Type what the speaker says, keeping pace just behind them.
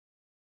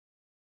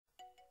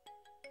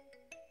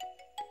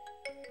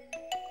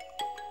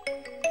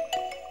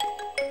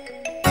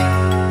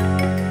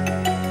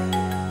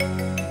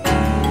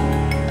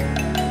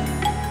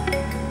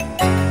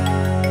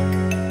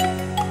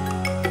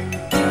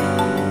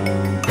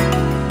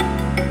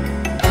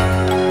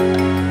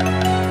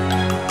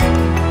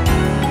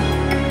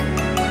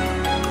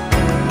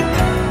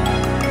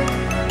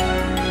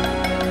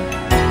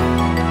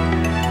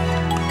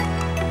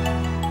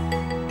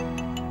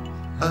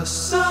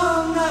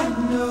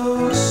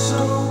know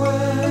so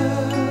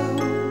well,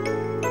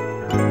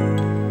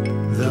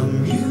 the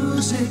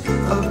music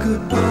of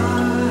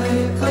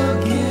goodbye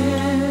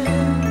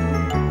again.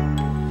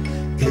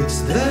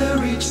 It's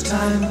there each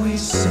time we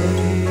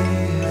say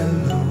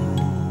hello.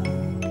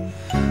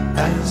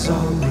 As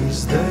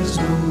always, there's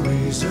no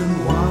reason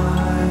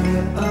why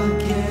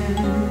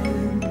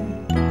again.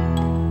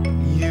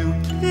 You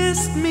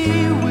kissed me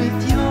with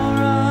your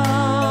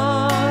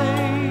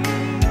eyes,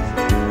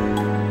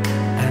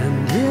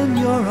 and in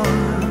your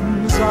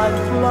arms I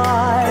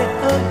fly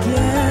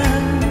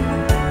again.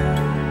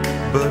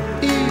 But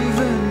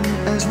even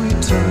as we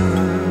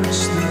touch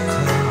the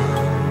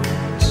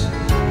clouds,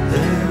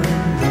 there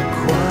in the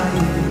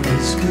quiet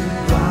is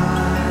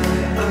goodbye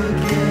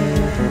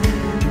again.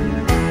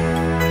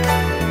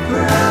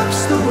 Perhaps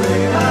the way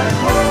I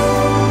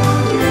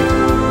hold you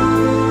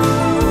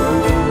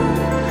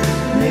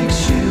makes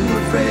you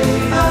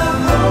afraid I'll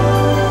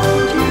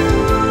hold you,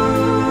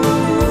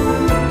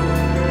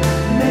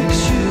 makes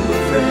you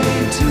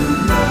afraid to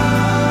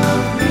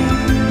love me.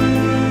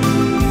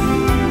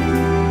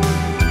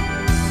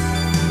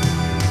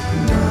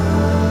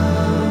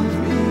 Love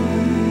me.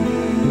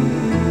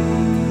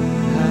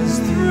 As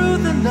through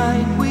the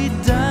night we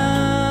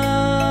dance,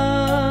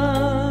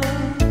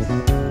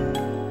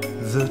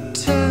 the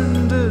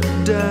tender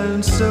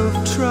dance of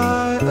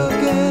try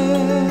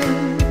again.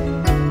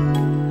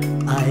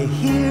 I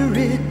hear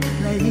it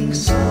playing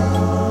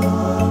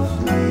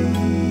softly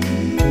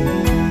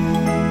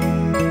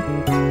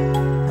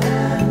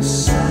and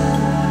sadly,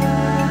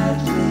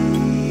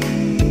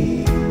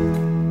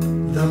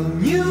 the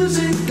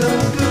music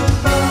of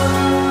goodbye.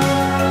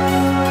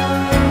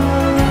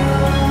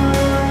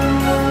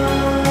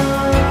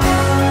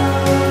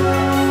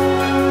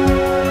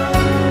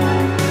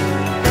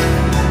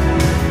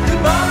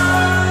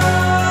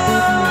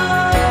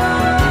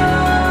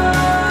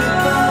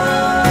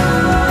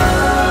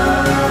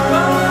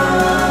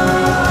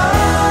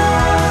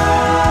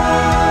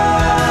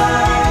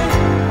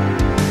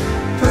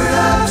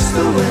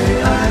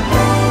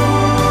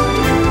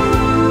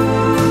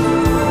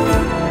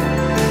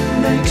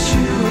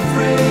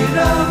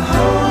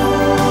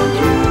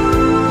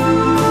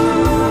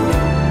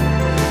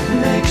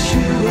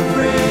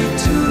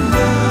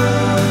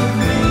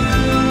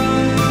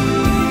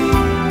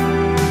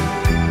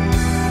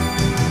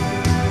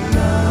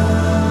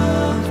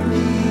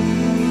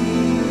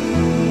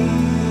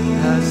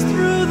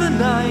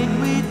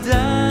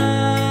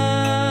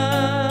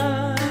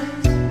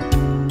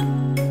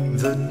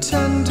 The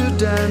tender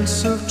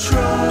dance of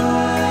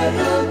try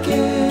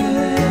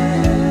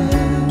again.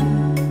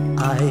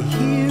 I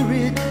hear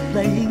it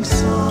playing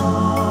soft.